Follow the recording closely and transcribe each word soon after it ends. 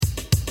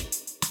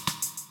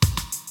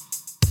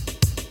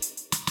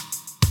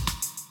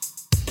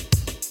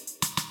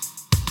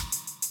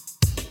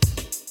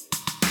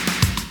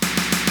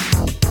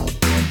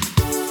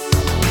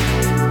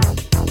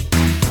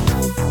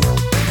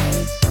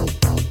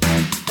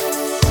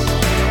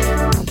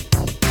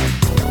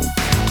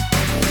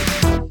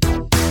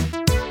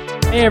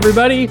Hey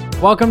everybody,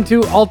 welcome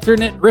to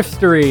Alternate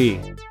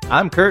Riffstory.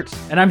 I'm Curt.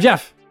 And I'm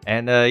Geoff.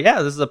 And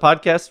this is a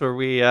podcast where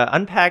we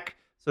unpack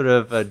sort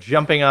of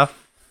jumping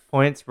off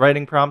points,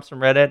 writing prompts from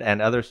Reddit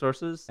and other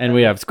sources. And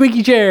we have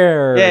squeaky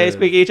chairs. Yay,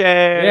 squeaky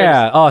chairs!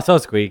 Yeah, oh, so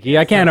squeaky.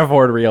 I can't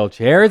afford real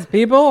chairs,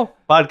 people.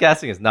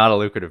 Podcasting is not a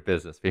lucrative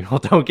business, people.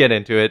 Don't get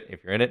into it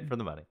if you're in it for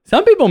the money.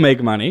 Some people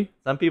make money.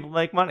 Some people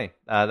make money.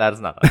 That is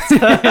not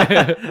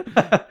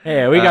us.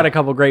 Hey, we got a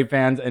couple great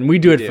fans, and we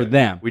do it for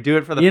them. We do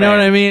it for the You fans. know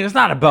what I mean? It's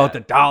not about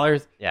the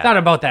dollars. Yeah. It's not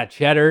about that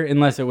cheddar,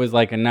 unless it was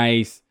like a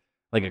nice,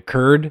 like a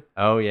curd.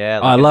 Oh, yeah.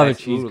 I love a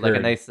cheese Like a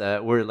curd. nice,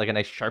 like a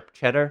nice sharp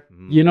cheddar.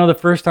 You know, the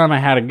first time I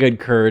had a good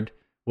curd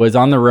was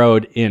on the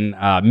road in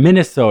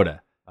Minnesota.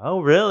 Oh,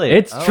 really?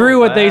 It's true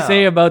what they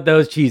say about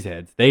those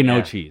cheeseheads. They know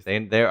Yeah, cheese.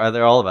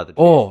 They're all about the cheese.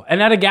 Oh,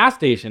 and at a gas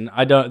station,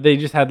 they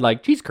just had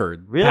like cheese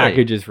curd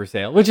packages for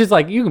sale, which is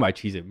like you can buy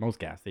cheese at most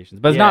gas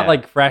stations, but it's not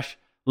like fresh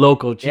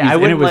local cheese. Yeah,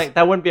 and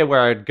that wouldn't be where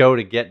I'd go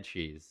to get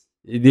cheese.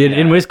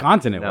 In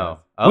Wisconsin. It No. was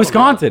Oh,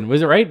 Wisconsin.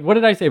 Was it right? What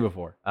did I say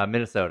before?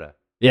 Minnesota.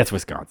 Yeah, it's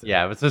Wisconsin.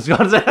 Yeah, it's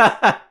Wisconsin.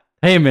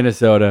 Hey,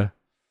 Minnesota.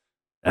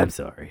 I'm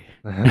sorry.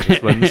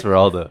 This one's for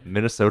all the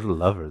Minnesota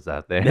lovers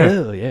out there.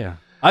 Oh yeah,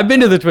 I've been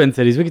to the Twin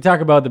Cities. We could talk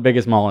about the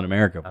biggest mall in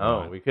America.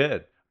 Oh, we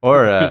could.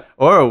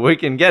 Or we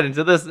can get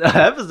into this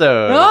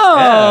episode.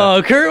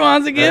 Oh, Curt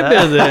wants to get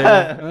busy.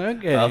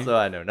 Okay. Also,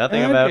 I know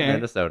nothing about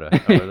Minnesota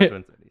or the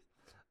Twin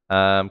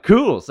Cities.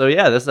 Cool. So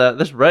yeah,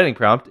 this writing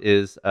prompt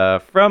is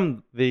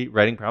from the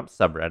writing prompt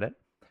subreddit.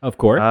 Of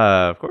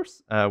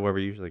course. Where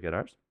we usually get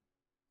ours.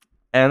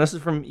 And this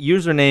is from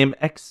username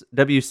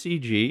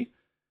XWCG.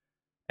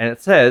 And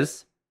it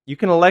says, you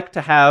can elect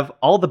to have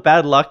all the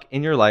bad luck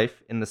in your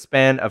life in the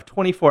span of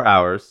 24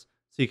 hours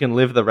so you can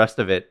live the rest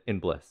of it in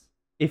bliss.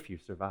 If you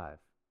survive.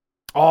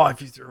 Oh,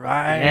 if you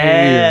survive.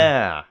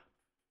 Yeah.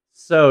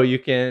 So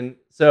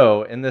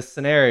in this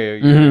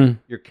scenario,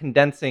 you're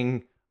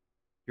condensing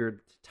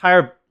your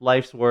entire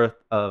life's worth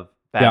of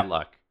bad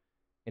luck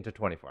into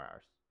 24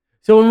 hours.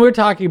 So when we're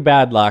talking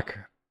bad luck,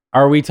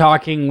 are we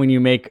talking when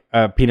you make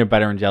a peanut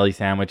butter and jelly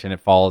sandwich and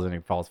it falls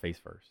face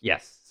first?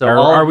 Yes. So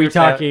are we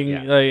talking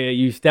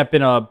you step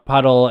in a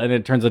puddle and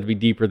it turns out to be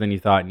deeper than you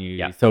thought and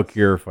you soak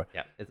your foot?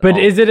 Yeah. But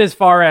is it as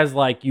far as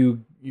like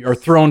you're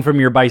thrown from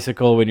your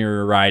bicycle when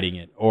you're riding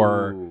it?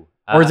 Or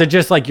is it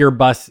just like your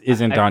bus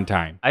isn't on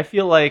time? I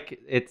feel like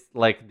it's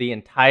like the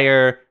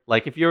entire,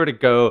 like if you were to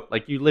go,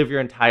 like you live your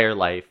entire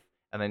life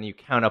and then you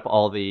count up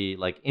all the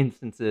like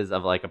instances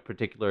of like a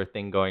particular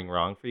thing going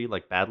wrong for you,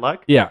 like bad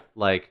luck. Yeah.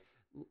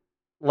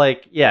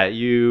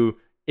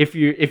 If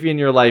in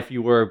your life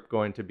you were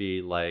going to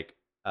be like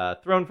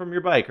thrown from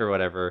your bike or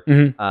whatever,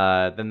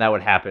 then that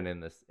would happen in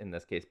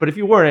this case. But if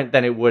you weren't,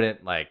 then it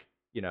wouldn't, like,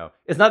 you know,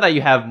 it's not that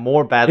you have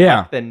more bad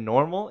luck than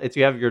normal. It's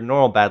you have your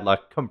normal bad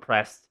luck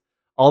compressed.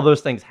 All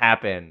those things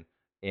happen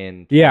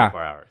in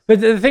 24 hours.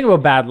 But the thing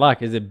about bad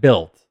luck is it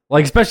built.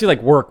 Like, especially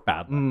like work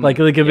bad luck. Like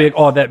it could be like,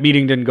 oh, that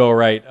meeting didn't go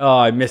right. Oh,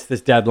 I missed this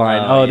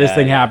deadline. This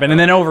thing happened. And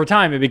then over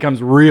time, it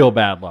becomes real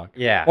bad luck.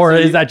 Yeah. Or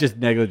is that just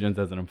negligence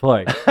as an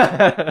employee?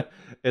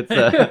 It's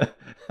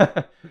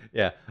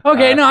yeah.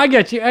 Okay, no, I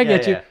get you. I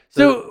get you.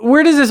 So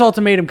where does this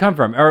ultimatum come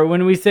from? Or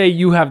when we say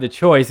you have the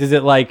choice, is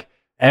it like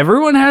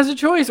everyone has a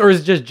choice, or is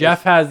it just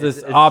Geoff has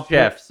this option?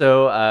 Geoff.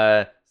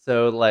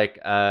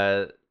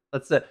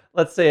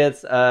 Let's say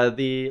it's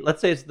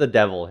the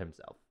devil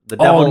himself. The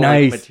devil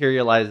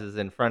materializes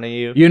in front of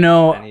you. You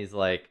know, and he's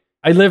like,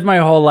 I lived my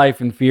whole life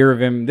in fear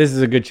of him. This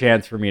is a good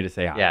chance for me to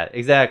say hi. Yeah,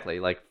 exactly.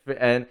 Like,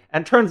 and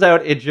turns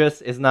out it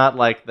just is not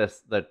like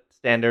the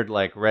standard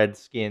like red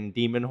skin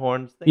demon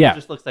horns thing. Yeah. It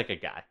just looks like a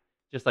guy,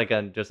 just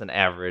an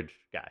average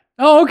guy.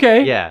 Oh,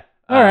 okay. Yeah.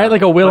 All right,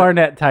 like a Will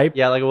Arnett type.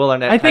 Yeah, like a Will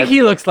Arnett. I think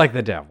he looks like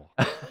the devil.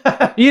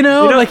 You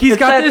know, like he's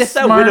got this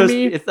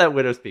smarmy. It's that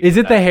widow's peak. Is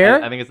it the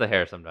hair? I think it's the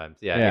hair sometimes.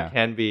 Yeah, it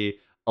can be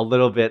a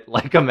little bit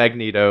like a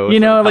Magneto. You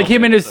know, like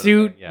him in his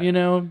suit. You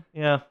know.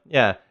 Yeah.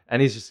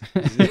 And he's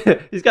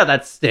got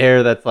that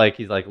stare that's like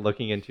he's like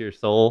looking into your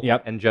soul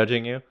and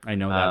judging you. I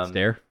know that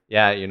stare.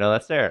 Yeah, you know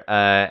that stare.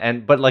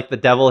 But like the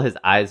devil, his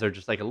eyes are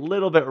just like a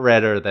little bit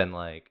redder than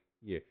like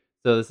you.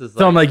 So this is like,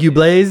 so I'm like, you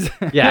blaze?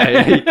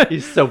 Yeah,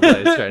 he's so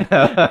blazed right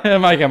now.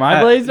 Am I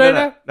blazed right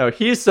now? No,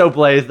 he's so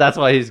blazed. That's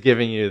why he's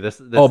giving you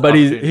this but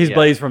he's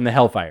blazed from the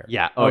hellfire.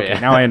 Yeah. Okay,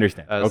 now I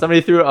understand.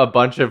 Somebody threw a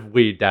bunch of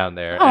weed down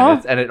there,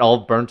 and it all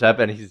burnt up,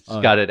 and he's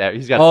just got it out.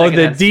 He's got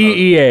the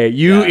DEA,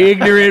 you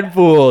ignorant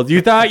fools!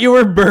 You thought you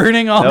were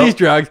burning all these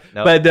drugs,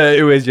 but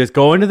it was just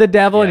going to the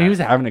devil, and he was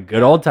having a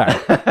good old time.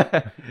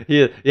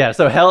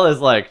 So hell is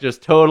like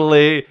just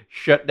totally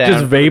shut down,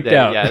 just vaped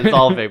out. Yeah, it's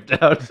all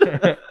vaped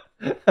out.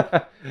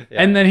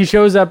 And then he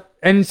shows up,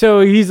 and so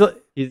he's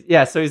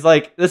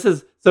like, this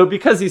is so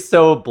because he's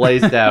so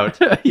blazed out.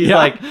 He's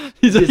like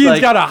he's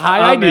like, got a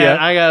high idea. Man,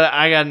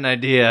 I got an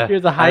idea.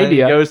 Here's a high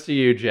idea. He goes to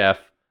you, Geoff.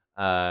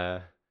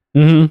 And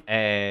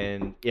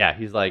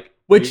he's like,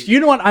 Which, you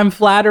know what? I'm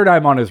flattered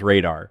I'm on his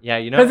radar. Yeah,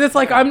 you know. Because it's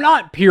like, I'm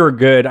not pure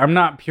good. I'm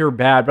not pure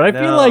bad. But I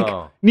feel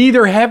like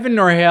neither heaven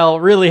nor hell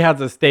really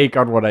has a stake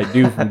on what I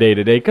do from day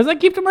to day. Because I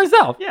keep to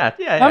myself. Yeah.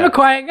 I'm a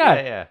quiet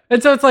guy. Yeah.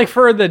 And so it's like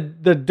for the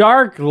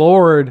dark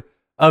lord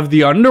of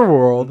the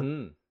underworld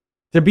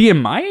to be in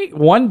my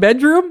one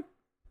bedroom.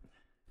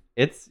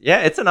 It's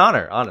an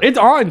honor, honestly. It's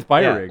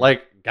awe-inspiring. Yeah,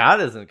 like, God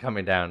isn't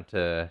coming down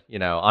to,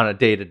 on a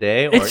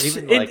day-to-day. Or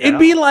it'd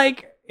be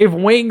like if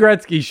Wayne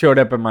Gretzky showed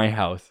up at my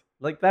house.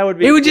 Like, that would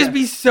be... It would just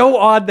be so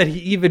odd that he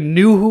even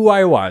knew who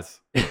I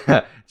was.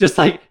 Just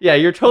like,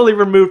 you're totally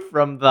removed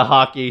from the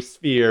hockey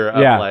sphere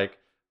of, like,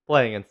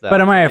 playing and stuff. But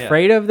am I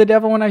afraid of the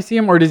devil when I see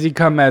him? Or does he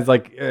come as,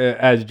 like,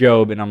 as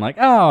Job, and I'm like,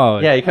 oh...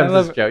 Yeah, he comes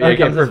as Job. Yeah, he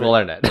comes as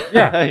Willarnet.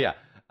 Yeah.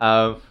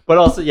 But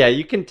also,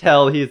 you can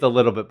tell he's a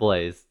little bit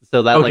blazed.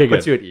 So that,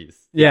 puts you at ease.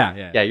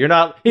 Yeah, you're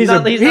not... He's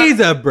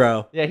a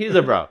bro. Yeah, he's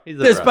a bro.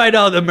 Despite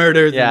all the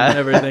murders and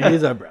everything,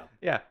 he's a bro.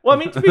 Yeah. Well, I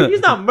mean,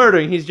 he's not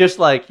murdering. He's just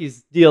like,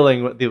 he's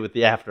dealing with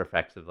the after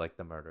effects of like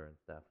the murder and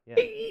stuff. Yeah.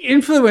 He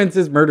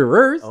influences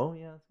murderers. Oh,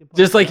 yeah. That's a good point.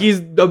 Just like he's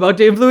about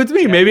to influence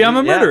me. Maybe I'm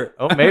a murderer.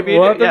 Oh, maybe.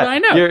 I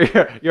know.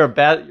 You're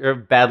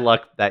bad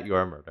luck that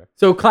you're a murderer.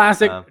 So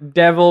classic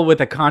devil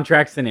with a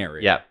contract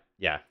scenario.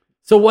 Yeah.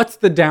 So what's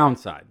the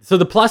downside? So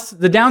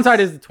the downside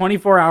is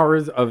 24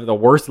 hours of the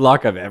worst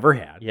luck I've ever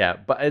had. Yeah,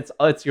 but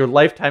it's your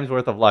lifetime's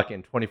worth of luck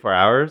in 24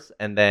 hours.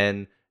 And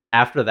then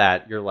after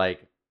that, you're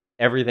like,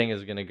 everything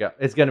is going to go,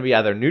 it's going to be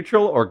either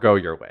neutral or go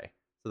your way.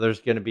 So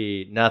there's going to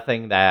be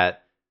nothing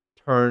that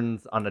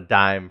turns on a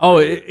dime. Oh,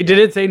 did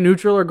it say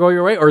neutral or go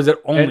your way? Or is it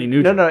only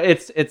neutral? No,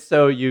 it's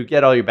so you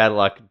get all your bad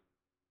luck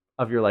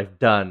of your life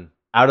done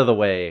out of the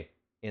way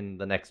in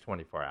the next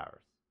 24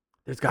 hours.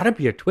 There's got to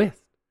be a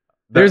twist.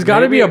 There's got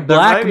to be a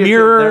Black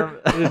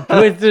Mirror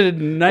twisted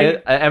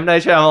night. M.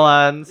 Night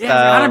Shyamalan style.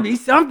 Yeah, there's got to be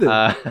something.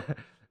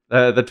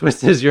 The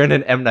twist is you're in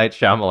an M. Night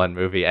Shyamalan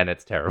movie and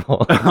it's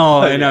terrible.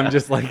 And I'm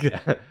just like,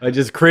 I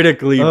just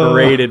critically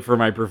berated for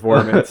my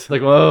performance.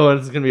 Like, whoa,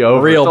 this is going to be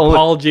over. Real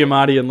Paul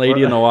Giamatti and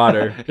Lady in the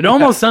Water. It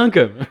almost sunk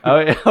him. Oh,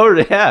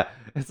 yeah.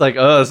 It's like,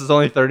 this is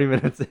only 30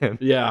 minutes in.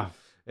 Yeah.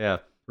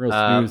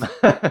 Real snooze.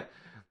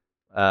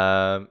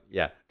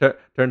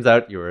 Turns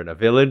out you were in a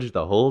village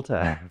the whole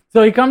time.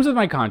 So he comes with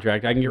my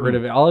contract. I can get rid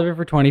of all of it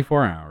for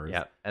 24 hours.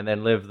 Yeah, and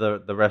then live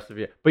the rest of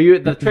your... But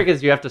the trick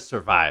is you have to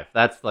survive.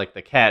 That's like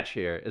the catch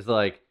here. Is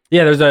like...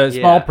 Yeah, there's a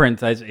small print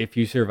size if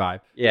you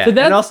survive. Yeah,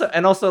 so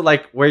and also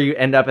like where you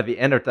end up at the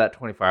end of that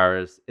 24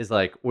 hours is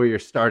like where you're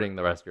starting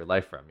the rest of your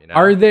life from.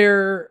 Are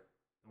there...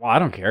 Well, I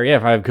don't care. Yeah,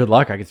 if I have good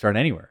luck, I can start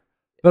anywhere.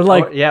 But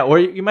like... Or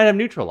you might have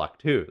neutral luck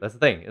too. That's the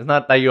thing. It's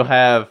not that you'll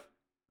have...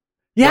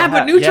 Yeah,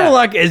 but neutral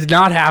luck is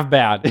not half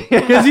bad.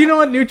 Because you know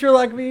what neutral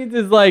luck means?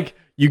 Is like,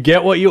 you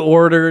get what you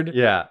ordered.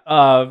 Yeah.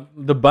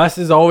 The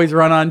buses always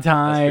run on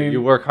time.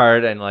 You work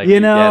hard and like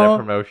you get a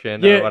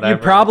promotion or whatever. You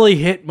probably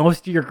hit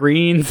most of your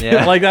greens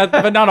like that,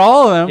 but not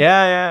all of them.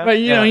 Yeah. But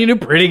you do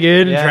pretty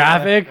good in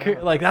traffic.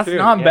 Yeah. Like that's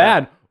not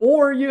bad.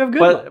 Or you have good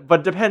luck.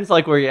 But depends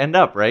like where you end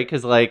up, right?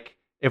 Because like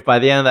if by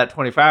the end of that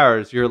 24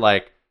 hours you're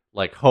like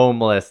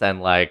homeless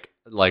and like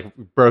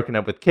broken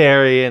up with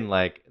Carrie and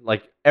like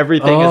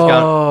everything is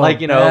gone. Like,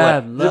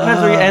 depends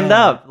where you end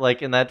up,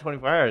 like in that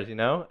 24 hours,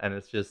 and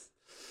it's just.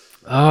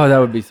 Oh, that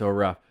would be so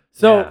rough.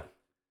 So,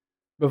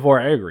 before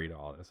I agree to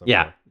all this.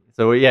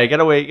 So, you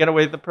gotta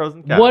weigh the pros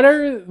and cons. What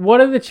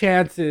are the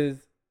chances?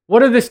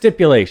 What are the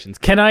stipulations?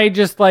 Can I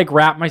just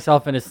wrap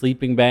myself in a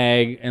sleeping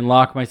bag and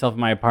lock myself in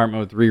my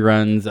apartment with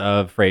reruns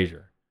of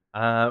Frasier?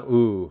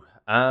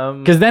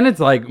 Because then it's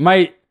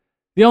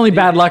the only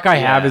bad luck I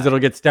have is it'll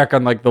get stuck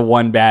on the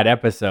one bad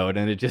episode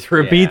and it just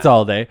repeats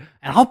all day,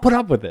 and I'll put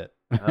up with it.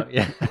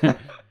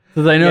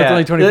 Because I know it's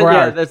only 24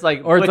 hours. That's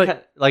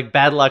like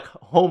bad luck.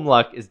 Home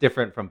luck is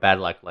different from bad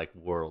luck,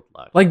 world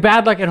luck. Like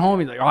bad luck at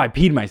home, he's like, I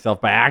peed myself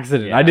by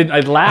accident. Yeah.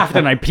 I laughed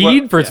and I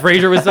peed.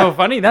 Frasier was so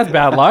funny. That's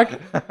bad luck.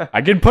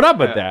 I can put up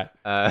with that.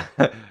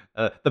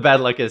 The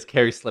bad luck is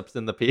Carrie slips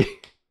in the pee.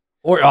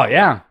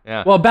 Yeah.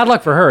 Well, bad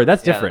luck for her.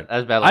 That's different.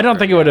 That's bad luck I don't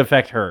think it would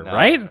affect her,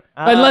 right?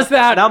 Unless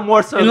not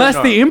more so.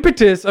 Unless the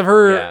impetus of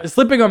her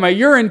slipping on my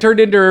urine turned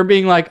into her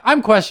being like,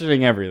 I'm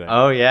questioning everything.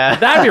 Oh yeah,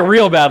 that'd be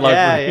real bad luck.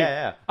 For me.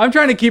 Yeah. I'm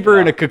trying to keep her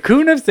in a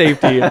cocoon of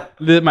safety.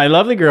 My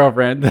lovely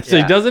girlfriend, that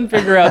she doesn't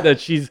figure out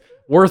that she's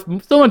worth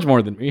so much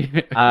more than me.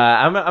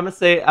 I'm gonna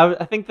say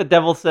I think the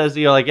devil says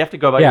you have to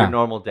go about your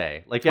normal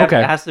day. It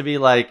has to be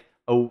like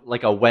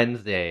a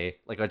Wednesday,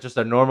 just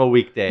a normal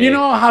weekday. You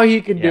know how he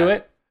could do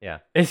it? Yeah.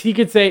 Is he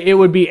could say it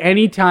would be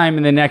any time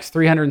in the next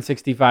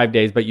 365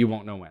 days, but you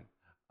won't know when.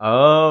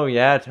 Oh,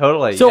 yeah,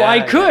 totally. So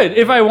I could,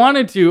 if I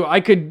wanted to, I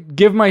could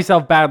give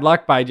myself bad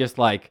luck by just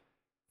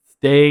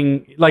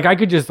staying, I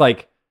could just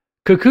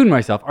cocoon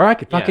myself, or I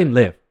could fucking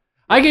live.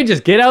 I could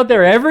just get out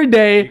there every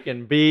day. You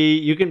can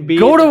be.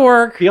 Go to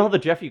work. Be all the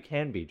Geoff you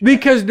can be. Geoff.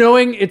 Because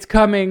knowing it's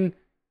coming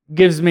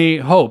gives me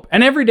hope.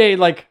 And every day,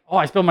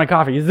 I spilled my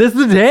coffee. Is this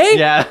the day?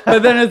 Yeah.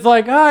 But then it's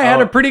I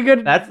had a pretty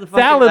good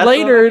salad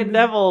later. That's the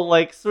devil,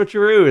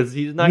 switcheroo, is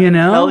he's not going to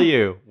tell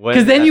you.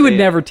 Because then you would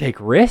never take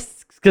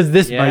risks. because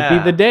this might be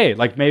the day.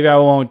 Like maybe I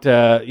won't,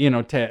 I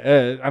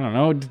don't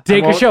know,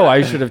 take a show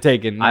I should have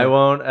taken. I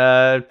won't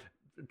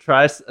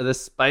try the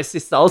spicy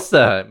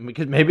salsa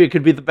because maybe it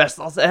could be the best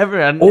salsa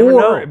ever. I never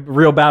know.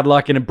 Real bad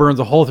luck and it burns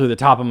a hole through the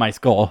top of my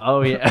skull.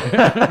 Oh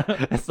yeah,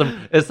 it's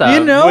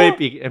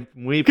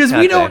because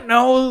we don't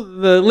know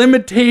the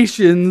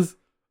limitations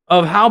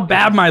of how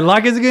bad my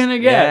luck is gonna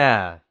get.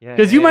 Yeah.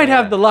 Because you might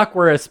have the luck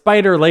where a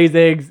spider lays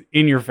eggs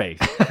in your face.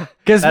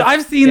 Because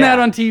I've seen that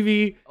on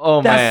TV.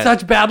 Oh, that's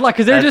such bad luck.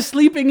 Because they're just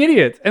sleeping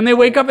idiots, and they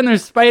wake up and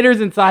there's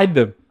spiders inside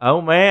them. Oh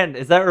man,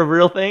 is that a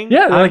real thing?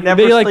 Yeah, I'm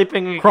never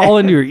sleeping again. Crawl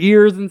into your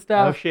ears and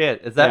stuff. Oh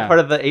shit, is that part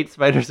of the 8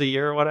 spiders a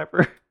year or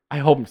whatever? I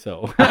hope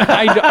so.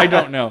 I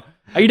don't know.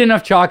 I eat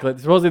enough chocolate.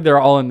 Supposedly they're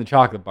all in the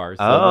chocolate bars.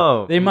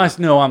 So they must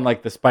know I'm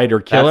like the spider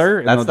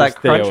killer. That's that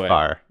crunch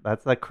bar.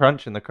 That's that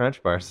crunch in the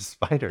crunch bars. The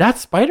spiders.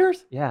 That's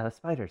spiders? Yeah, that's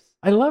spiders.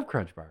 I love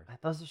crunch bars.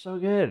 Those are so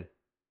good.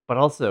 But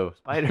also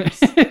spiders.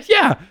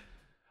 Yeah.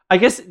 I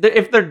guess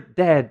if they're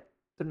dead,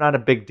 they're not a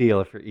big deal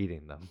if you're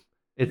eating them.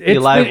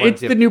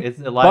 It's the new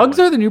bugs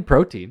are the new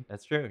protein.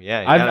 That's true.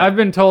 Yeah. I've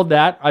been told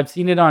that. I've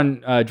seen it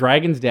on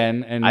Dragon's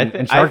Den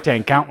and Shark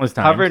Tank countless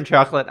times. Covered in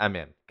chocolate, I'm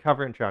in.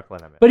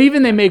 But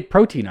even they make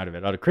protein out of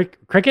it. Out of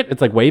cricket,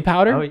 it's like whey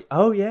powder.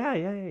 Oh yeah.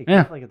 You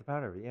can get the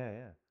powder.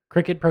 Yeah.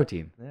 Cricket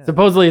protein. Yeah.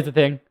 Supposedly it's a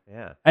thing.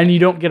 Yeah. And you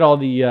don't get all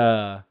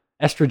the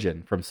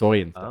estrogen from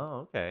soy and stuff.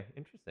 Oh, okay.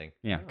 Interesting.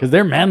 Yeah, because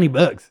they're manly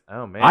bugs.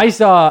 Oh man. I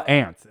saw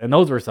ants, and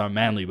those were some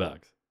manly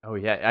bugs. Oh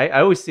yeah,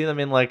 I always see them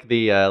in like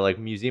the like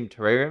museum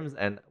terrariums,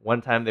 and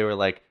one time they were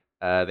like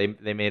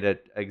they made an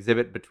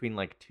exhibit between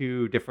like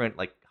 2 different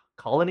like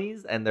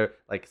colonies, and they're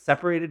like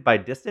separated by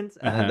distance,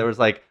 and then there was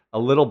like a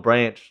little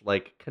branch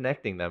like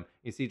connecting them.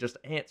 You see just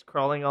ants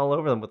crawling all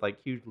over them with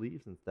like huge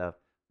leaves and stuff.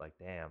 Like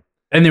damn.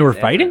 And they were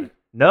fighting?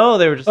 No,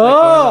 they were just.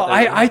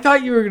 I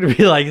thought you were going to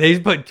be like they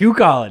just put 2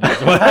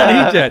 colonies, one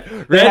on each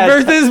end, red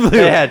versus blue.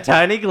 They had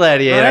tiny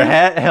gladiator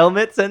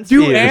helmets and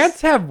spears. Do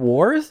ants have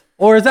wars,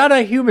 or is that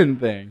a human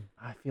thing?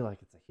 I feel like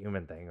it's a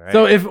human thing, right?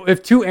 So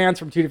if 2 ants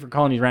from 2 different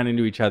colonies ran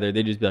into each other,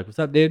 they'd just be like, "What's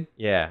up, dude?"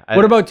 Yeah.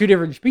 What about 2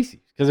 different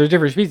species? Because there's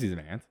different species of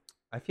ants.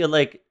 I feel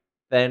like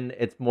then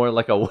it's more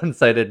like a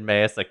one-sided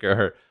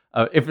massacre.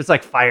 If it's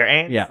like fire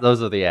ants,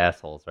 those are the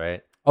assholes,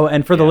 right? Oh,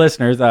 and for the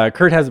listeners,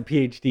 Curt has a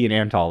PhD in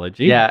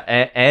antology. Yeah,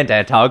 and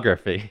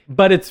antography.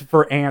 But it's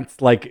for ants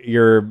like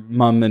your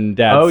mom and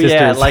dad's sisters.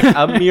 Oh, yeah, like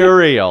a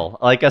Muriel,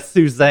 like a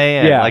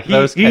Suzanne, like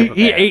those type of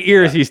ants. 8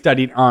 years he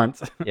studied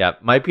aunts. Yeah,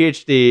 my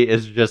PhD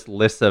is just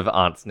lists of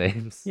aunts'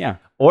 names. Yeah.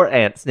 Or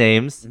ants'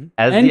 names,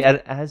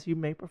 as you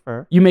may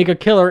prefer. You make a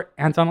killer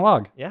ants on a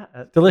log. Yeah.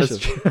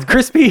 Delicious. It's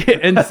crispy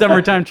and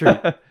summertime treat.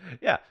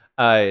 Yeah.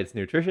 It's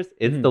nutritious.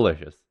 It's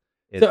delicious.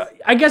 So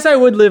I guess I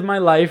would live my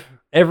life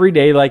every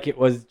day like it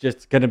was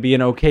just going to be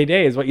an okay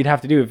day is what you'd have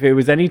to do if it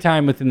was any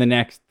time within the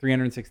next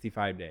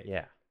 365 days.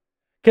 Yeah.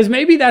 Because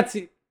maybe that's...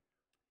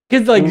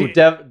 Because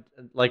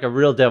like a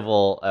real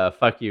devil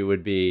fuck you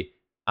would be,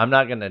 I'm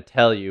not going to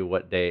tell you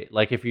what day.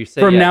 Like if you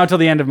say... From now till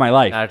the end of my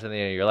life. Now till the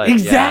end of your life.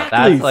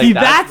 Exactly. Yeah,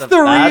 that's the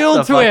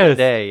real twist.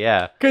 Day,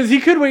 yeah. Because he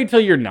could wait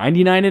till you're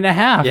 99 and a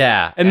half.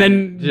 Yeah. And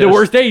then the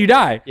worst day you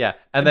die. Yeah.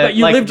 And then, but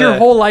you lived your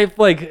whole life,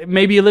 like,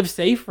 maybe you live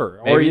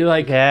safer. Or you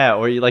like... Yeah,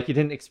 or you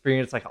didn't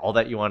experience like all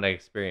that you want to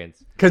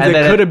experience. Because it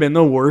could have been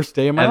the worst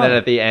day of my life. And then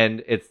at the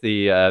end, it's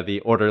the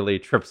orderly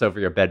trips over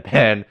your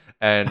bedpan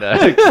and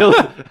kills,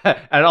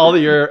 and all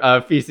of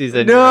your feces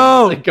and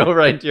urine go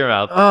right into your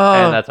mouth.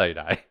 And that's how you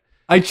die.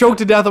 I choked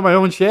to death on my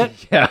own shit?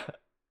 Yeah.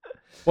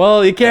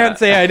 Well, you can't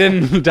say I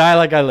didn't die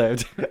like I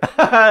lived.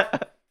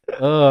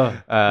 I'm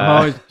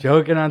always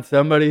joking on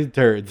somebody's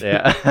turds.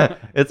 Yeah.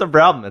 It's a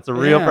problem. It's a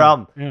real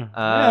problem. Yeah.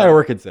 I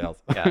work in sales.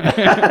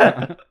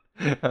 Yeah.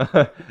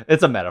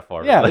 It's a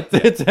metaphor. Yeah, let's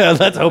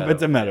hope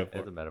it's a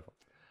metaphor. It's a metaphor.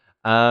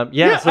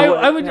 So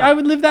I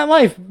would live that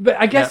life. But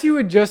I guess you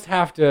would just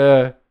have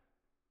to...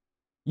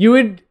 You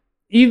would...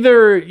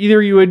 Either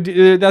you would...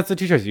 that's the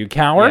 2 choices. You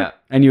cower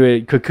and you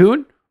would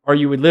cocoon, or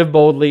you would live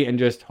boldly and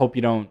just hope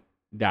you don't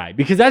die,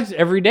 because that's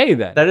every day.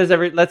 That's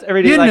every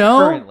day.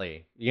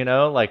 Currently,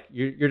 like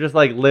you're just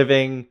like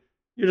living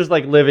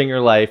your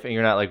life, and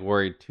you're not like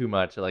worried too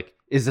much. Like,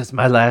 is this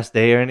my last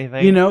day or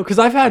anything? Because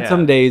I've had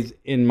some days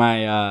in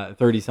my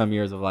 30 some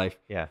years of life,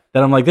 that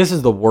I'm like, this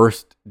is the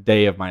worst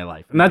day of my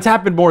life, and that's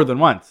happened more than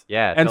once.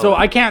 Yeah, and so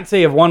I can't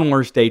say if one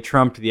worst day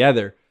trumped the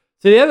other.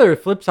 So the other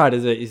flip side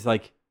is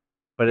like.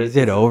 But is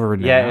it over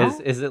now? Yeah,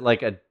 is it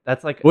like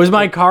was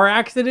my car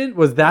accident?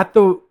 Was that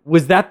the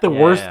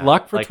worst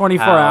luck for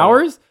 24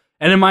 hours?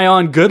 And am I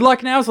on good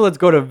luck now? So let's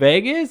go to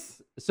Vegas.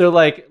 So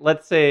like,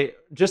 let's say,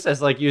 just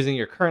as like using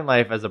your current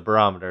life as a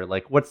barometer,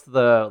 like what's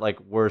the like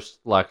worst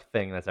luck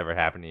thing that's ever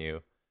happened to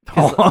you?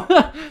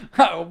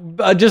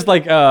 Just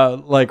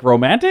like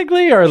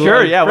romantically or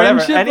sure, like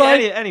whatever,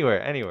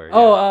 anywhere.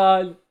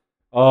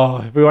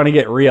 If we want to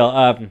get real,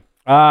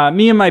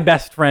 me and my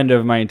best friend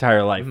of my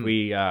entire life,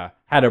 we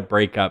had a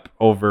breakup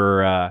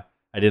over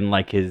I didn't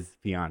like his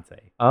fiance.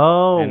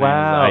 Oh, and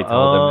wow! I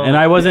told him, and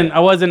I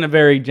wasn't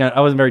very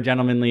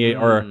gentlemanly,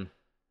 or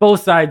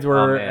both sides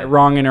were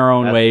wrong in our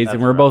own ways,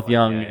 and we're both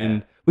young,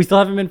 and We still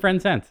haven't been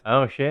friends since.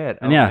 Oh shit!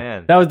 And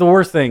man, that was the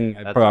worst thing.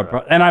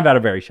 And I've had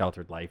a very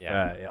sheltered life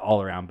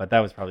all around, but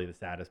that was probably the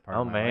saddest part.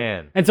 Oh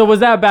man! Life. And so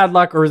was that bad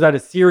luck, or was that a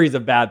series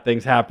of bad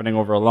things happening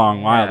over a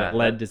long while that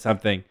led to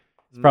something?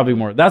 It's probably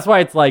more. That's why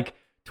it's like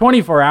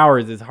 24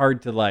 hours is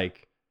hard to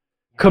like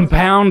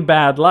compound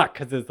bad luck,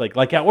 because it's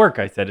like at work.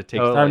 I said it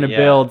takes time to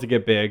build to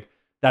get big.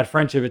 That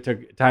friendship, it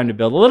took time to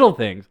build. Little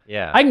things.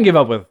 Yeah, I can give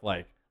up with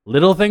like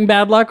little thing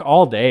bad luck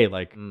all day.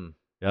 Like.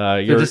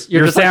 Your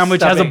just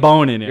sandwich has a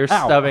bone in it. You're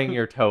stubbing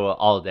your toe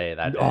all day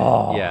that day.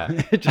 Oh, yeah,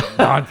 just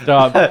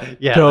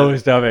nonstop toe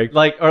stubbing.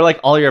 Or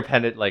all your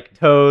appendage, like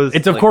toes.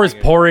 It's of course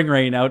pouring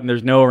rain out, and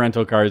there's no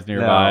rental cars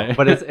nearby. No,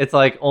 but it's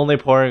like only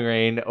pouring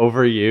rain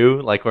over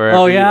you, like where.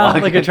 Oh yeah,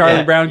 like a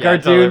Charlie Brown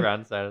cartoon. Charlie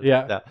Brown style.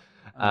 Yeah.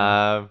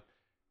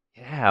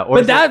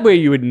 Or that way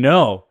you would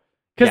know,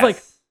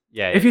 because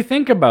if you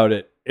think about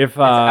it, if it's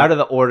out of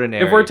the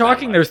ordinary. If we're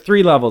talking, there's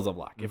 3 levels of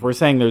luck. If we're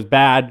saying there's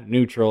bad,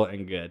 neutral,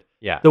 and good.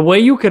 Yeah. The way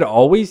you could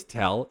always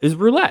tell is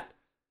roulette.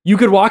 You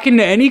could walk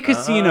into any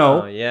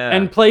casino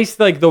and place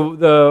like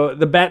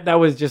the bet that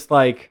was just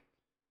like,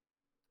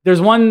 there's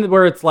one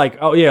where it's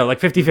like, like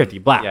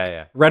 50-50,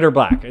 black, red or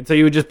black. And so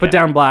you would just put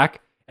down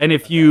black. And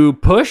if you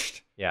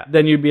pushed,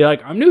 then you'd be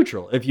like, I'm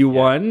neutral. If you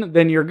won,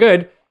 then you're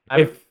good.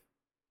 If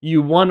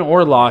you won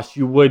or lost,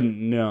 you wouldn't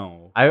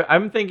know.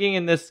 I'm thinking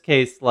in this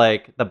case,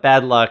 like the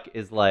bad luck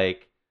is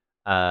like,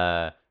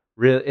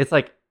 it's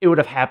like it would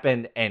have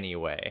happened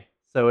anyway.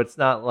 So it's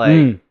not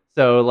like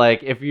so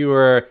like if you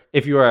were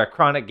a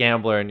chronic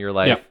gambler in your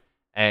life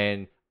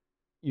and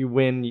you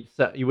win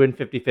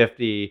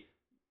 50-50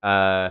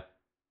 and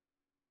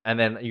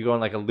then you go on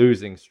like a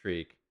losing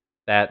streak,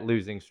 that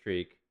losing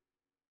streak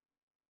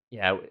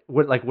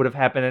would have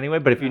happened anyway,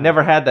 but if you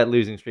never had that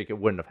losing streak, it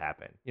wouldn't have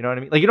happened. You know what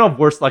I mean? Like you don't have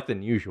worse luck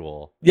than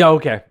usual. Yeah,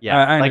 okay. Yeah,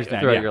 I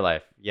understand. Throughout your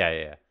life.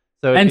 Yeah.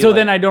 So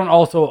then I don't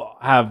also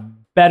have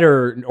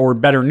better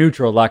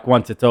neutral luck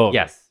once it's over.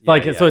 Yes.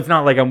 So it's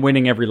not like I'm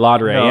winning every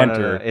lottery I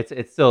enter. No.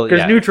 It's still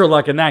because neutral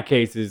luck in that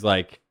case is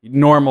like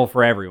normal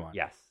for everyone.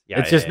 Yes.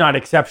 It's just not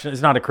exception.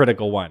 It's not a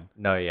critical one.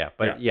 No. You're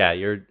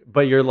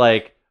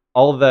like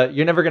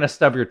you're never gonna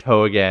stub your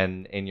toe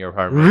again in your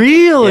apartment.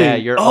 Really? Yeah.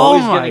 You're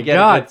always gonna get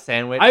a good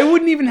sandwich. I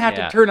wouldn't even have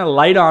to turn a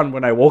light on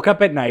when I woke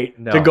up at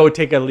night to go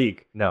take a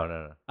leak.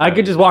 No. I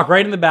could just walk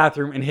right in the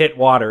bathroom and hit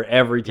water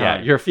every time.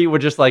 Yeah. Your feet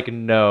would just like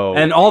no.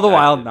 And all the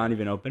while, not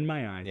even open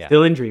my eyes. Yeah.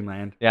 Still in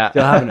dreamland. Yeah.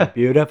 Still having a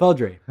beautiful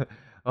dream.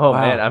 Oh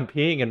man, I'm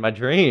peeing in my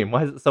dream.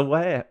 Why is it so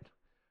wet?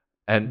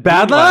 And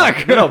bad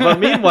luck. But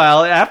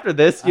meanwhile, after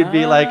this, you'd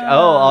be like,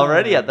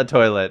 already at the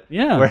toilet.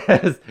 Yeah.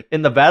 Whereas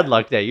in the bad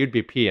luck day, you'd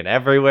be peeing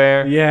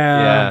everywhere.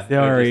 Yeah.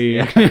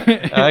 Sorry. I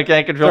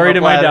can't control. Sorry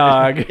to my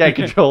dog. Can't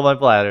control my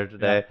bladder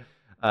today.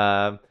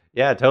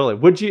 Yeah, totally.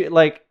 Would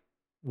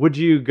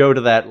you go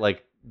to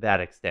that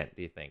extent?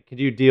 Do you think? Could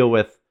you deal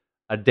with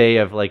a day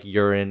of like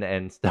urine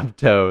and stubbed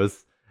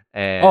toes?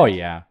 And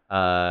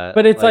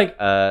but it's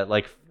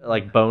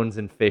like bones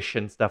and fish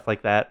and stuff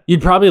like that.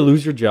 You'd probably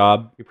lose your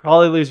job. You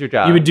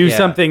would do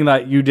something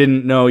that you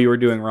didn't know you were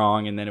doing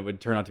wrong, and then it would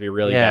turn out to be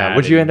really bad.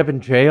 Would you end up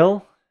in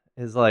jail?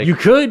 Is like you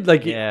could I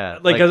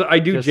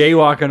do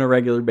jaywalk on a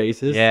regular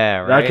basis. Yeah,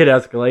 right. That could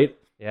escalate.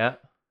 Yeah.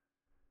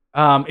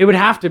 It would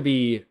have to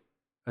be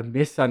a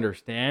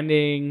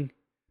misunderstanding,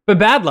 but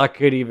bad luck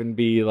could even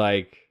be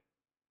like,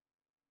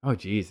 oh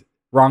geez.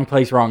 Wrong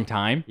place, wrong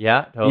time.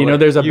 Yeah, totally. You know,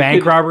 there's a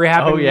bank robbery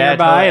happening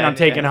nearby, and I'm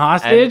taken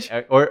hostage.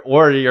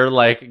 Or you're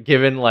like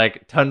given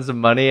like tons of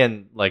money,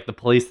 and like the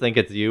police think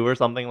it's you or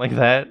something like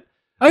that.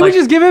 I would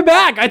just give it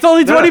back. It's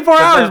only 24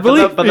 hours.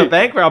 Believe me. But the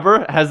bank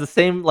robber has the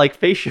same like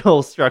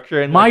facial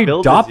structure and my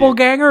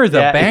doppelganger is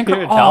a bank.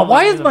 Oh,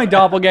 why is my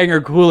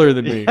doppelganger cooler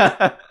than me?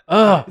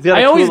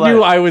 I always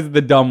knew I was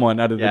the dumb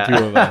one out of the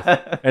two of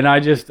us, and I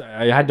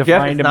had to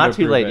find him. It's not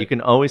too late. You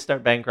can always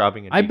start bank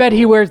robbing. I bet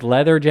he wears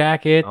leather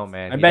jackets. Oh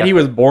man, I bet he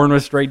was born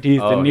with straight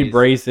teeth and need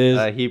braces.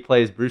 He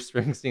plays Bruce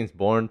Springsteen's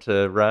 "Born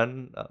to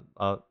Run"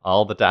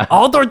 all the time.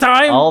 All the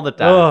time. All the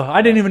time.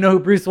 I didn't even know who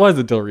Bruce was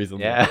until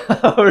recently. Yeah.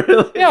 Oh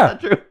really? Yeah.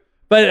 True.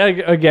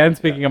 But again,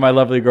 speaking of my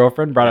lovely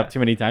girlfriend, brought up too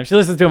many times. She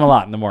listens to him a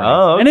lot in the morning.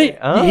 Oh, okay.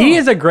 And he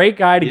is a great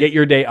guy to get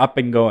your day up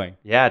and going.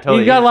 Yeah,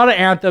 totally. He's got a lot of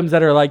anthems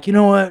that are like, you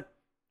know what?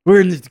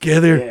 We're in this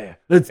together. Yeah.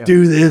 Let's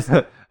do this.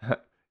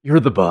 You're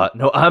the boss.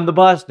 No, I'm the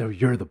boss. No,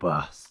 you're the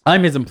boss.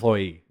 I'm his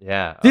employee.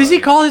 Yeah. Does he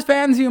call his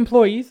fans the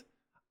employees?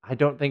 I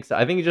don't think so.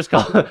 I think he just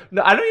calls...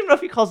 No, I don't even know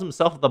if he calls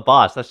himself the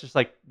boss. That's just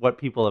like what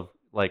people have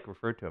like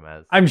referred to him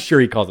as. I'm sure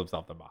he calls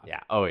himself the boss. Yeah.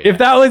 Oh yeah. If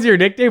that was your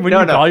nickname, would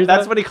you call yourself?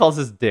 That's what he calls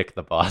his dick,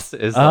 the boss.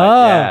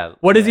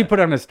 What does he put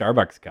on a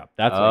Starbucks cup?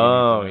 That's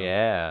what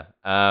yeah.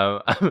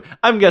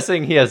 I'm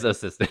guessing he has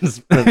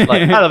assistants. I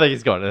don't think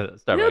he's going to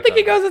Starbucks. You don't think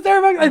he goes to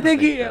Starbucks? I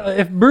think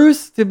if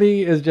Bruce to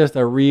me is just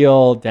a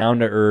real down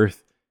to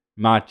earth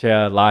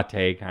matcha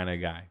latte kind of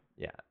guy.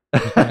 Yeah.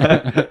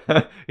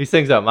 He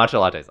sings out matcha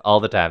lattes all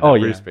the time.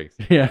 Bruce speaks.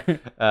 Yeah.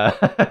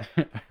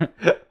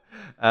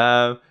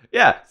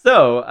 Yeah.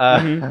 So,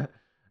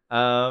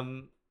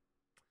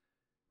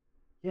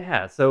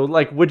 So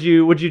like, would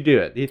you do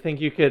it? Do you think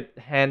you could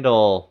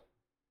handle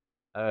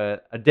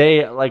a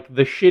day, like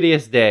the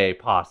shittiest day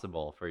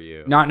possible for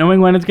you. Not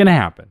knowing when it's going to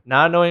happen.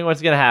 Not knowing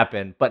what's going to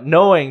happen, but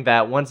knowing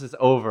that once it's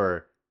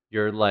over,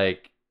 your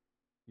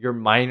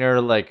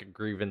minor like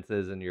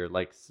grievances and your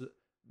like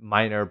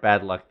minor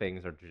bad luck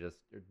things are just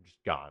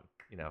gone,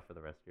 for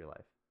the rest of your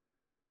life.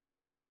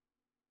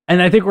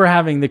 And I think we're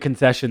having the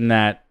concession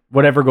that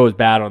whatever goes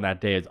bad on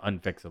that day is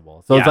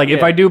unfixable. So it's like,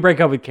 if I do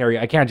break up with Carrie,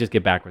 I can't just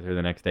get back with her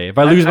the next day. If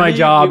I lose my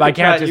job, I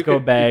can't just go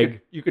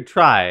beg. You could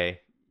try,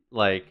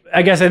 like...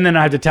 I guess, and then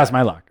I have to test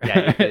my luck. You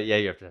have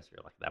to test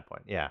your luck at that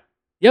point, yeah.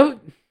 Yo,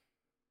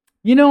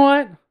 you know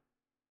what?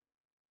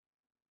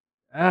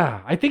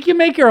 I think you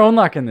make your own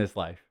luck in this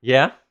life.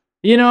 Yeah?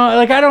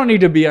 Like, I don't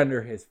need to be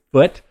under his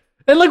foot.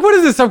 And like, what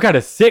is this, some kind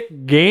of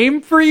sick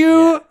game for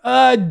you,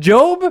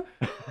 Job?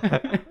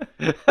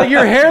 Like,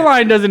 your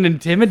hairline doesn't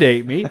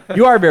intimidate me.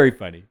 You are very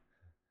funny.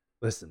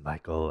 Listen,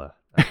 Michael.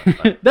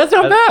 That's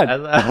not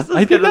bad. I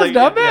think that's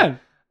not bad.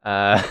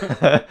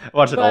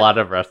 Watching a lot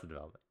of Arrested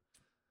Development.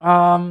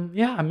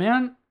 Yeah,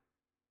 man.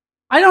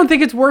 I don't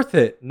think it's worth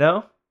it.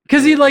 No?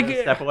 Because he like...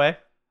 Step away?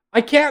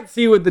 I can't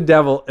see with the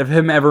devil of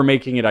him ever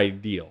making it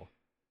ideal.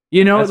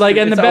 That's like,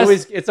 true. And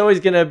it's always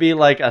going to be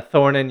like a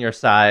thorn in your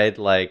side,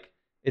 like...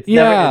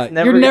 You're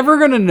never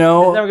going to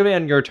know. It's never going to be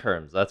on your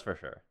terms, that's for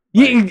sure.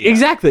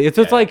 Exactly.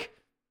 It's like,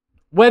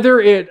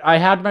 whether I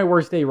had my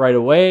worst day right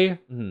away,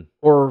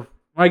 or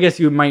I guess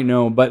you might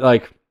know, but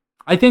like,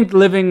 I think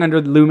looming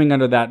under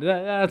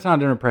that's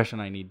not an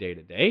impression I need day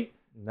to day.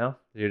 No,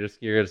 you're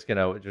just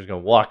gonna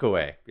walk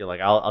away. You're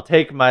like, I'll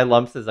take my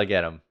lumps as I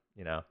get them.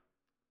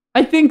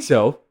 I think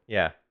so.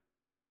 Yeah.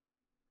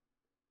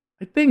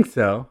 I think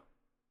so.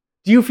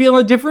 Do you feel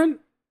it different?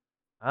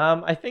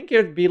 I think it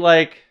would be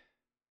like,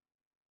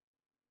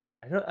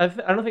 I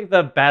don't think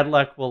the bad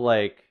luck will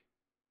like,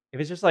 if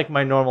it's just like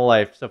my normal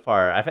life so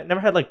far, I've never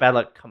had like bad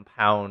luck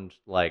compound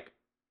like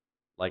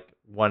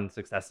one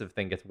successive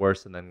thing gets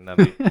worse and then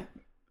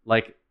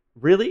like,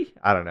 really?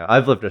 I don't know.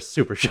 I've lived a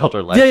super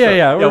sheltered life.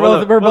 Yeah.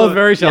 We're both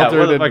very sheltered.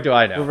 What the fuck do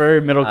I know? We're very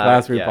middle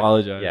class. We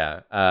apologize. Yeah.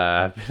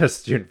 I've been a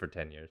student for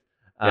 10 years.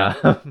 Yeah.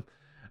 So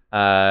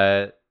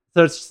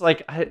it's just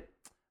like,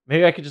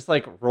 maybe I could just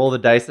like roll the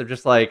dice of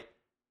just like,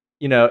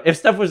 if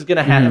stuff was going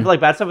to happen, if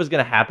like bad stuff was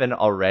going to happen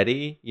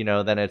already,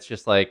 then it's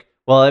just like,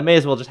 well, it may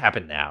as well just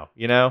happen now,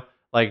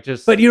 like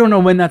just. But you don't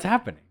know when that's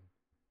happening.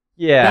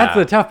 Yeah. That's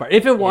the tough part.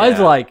 If it was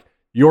like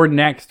your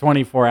next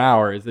 24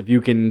 hours, if you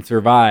can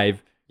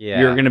survive,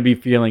 you're going to be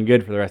feeling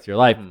good for the rest of your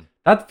life.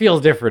 That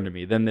feels different to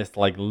me than this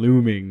like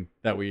looming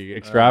that we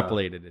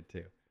extrapolated it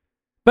to.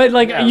 But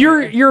like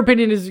your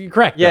opinion is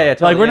correct. Yeah.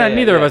 Totally, like we're not,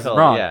 neither of us is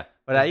wrong. Yeah.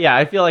 But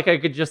I feel like I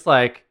could just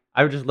like,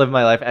 I would just live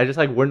my life. I just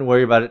like wouldn't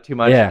worry about it too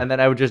much. Yeah. And then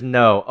I would just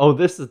know, oh,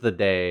 this is the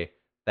day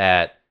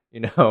that,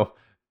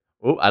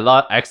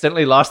 I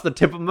accidentally lost the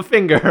tip of my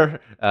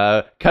finger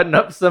cutting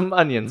up some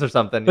onions or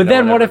something. But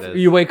then what if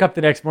you wake up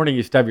the next morning,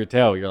 you stub your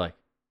toe, you're like,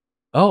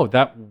 oh,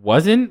 that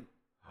wasn't?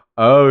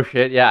 Oh,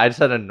 shit. Yeah, I just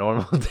had a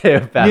normal day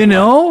of bad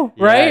luck.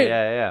 Right?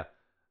 Yeah.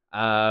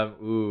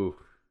 Ooh.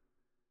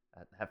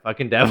 That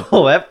fucking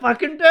devil.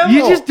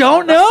 You just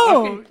don't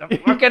know. The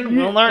fucking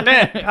will learn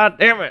that. God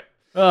damn it.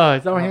 Oh,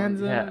 it's our hands.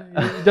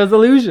 He does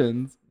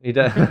illusions. He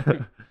does.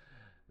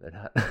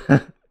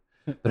 They're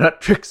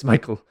not tricks,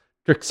 Michael.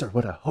 Tricks are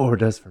what a whore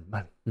does for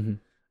money. And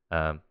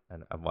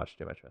I've watched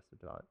too much Arrested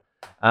Development.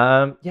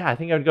 I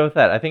think I would go with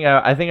that. I think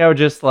I would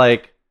just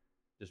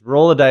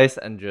roll the dice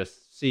and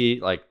just see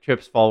like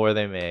chips fall where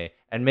they may,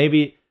 and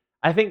maybe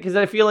because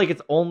I feel like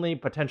it's only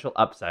potential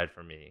upside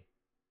for me.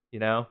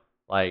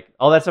 Like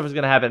all that stuff is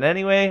gonna happen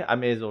anyway. I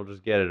may as well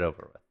just get it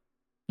over with.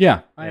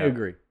 Yeah, I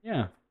agree.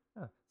 Yeah.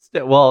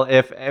 Well,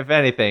 if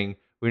anything,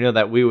 we know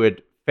that we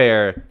would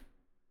fare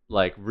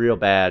like real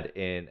bad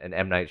in an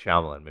M. Night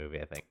Shyamalan movie,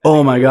 I think.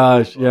 Oh my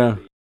gosh, yeah.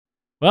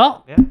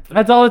 Well,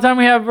 that's all the time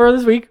we have for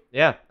this week.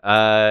 Yeah.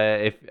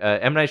 If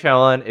M. Night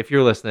Shyamalan, if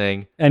you're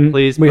listening, and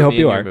please we put hope me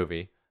you in are. your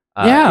movie.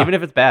 Even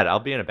if it's bad,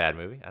 I'll be in a bad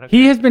movie.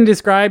 He has been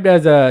described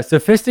as a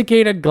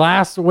sophisticated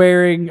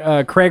glass-wearing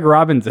Craig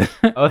Robinson.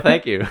 Oh,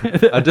 thank you.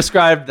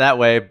 Described that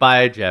way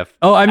by Geoff.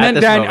 Oh, I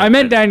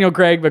meant Daniel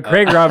Craig, but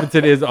Craig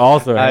Robinson is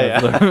also both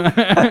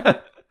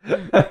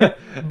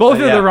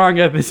are the wrong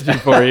ethnicity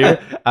for you.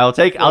 I'll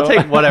take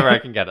whatever I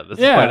can get at this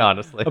point,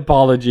 honestly.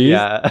 Apologies.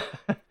 Yeah.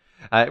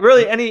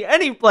 Really,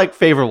 any like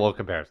favorable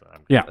comparison.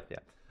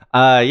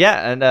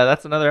 And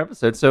that's another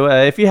episode. So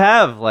if you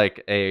have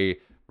like a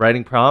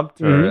writing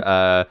prompt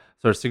or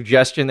sort of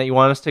suggestion that you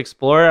want us to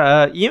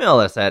explore, email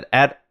us at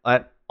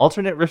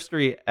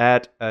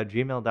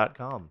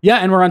alternateriffstory@gmail.com. Yeah,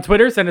 and we're on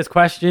Twitter. Send us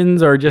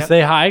questions or just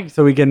say hi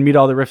so we can meet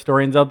all the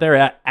riffstorians out there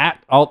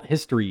at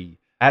althistory.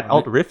 At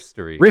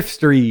altriffstory.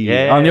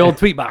 Riffstory on the old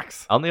tweet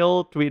box. On the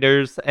old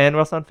tweeters. And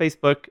we're also on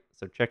Facebook,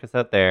 so check us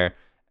out there.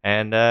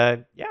 And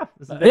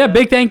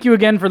big thank you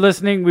again for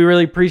listening. We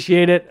really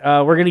appreciate it.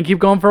 We're going to keep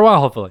going for a while,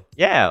 hopefully.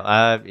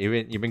 Yeah,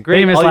 you've been great.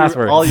 Famous last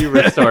words. All you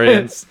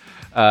riffstorians.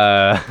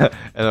 And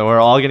then we're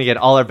all going to get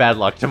all our bad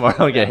luck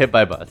tomorrow and get hit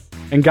by a bus.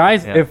 And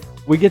guys, if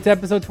we get to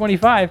episode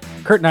 25,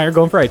 Curt and I are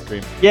going for ice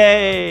cream.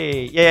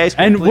 Yay! Yay, ice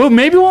cream. And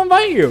maybe we'll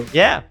invite you.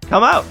 Yeah,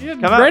 come out.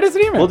 Come out. Write us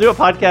an email. We'll do a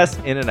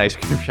podcast in an ice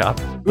cream shop.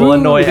 We'll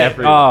annoy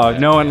everyone. Oh,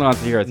 no one wants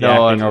to hear us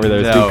yakking over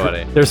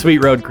their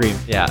sweet road cream.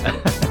 Yeah.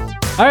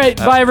 All right,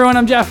 bye everyone.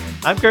 I'm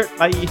Geoff. I'm Curt.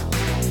 Bye.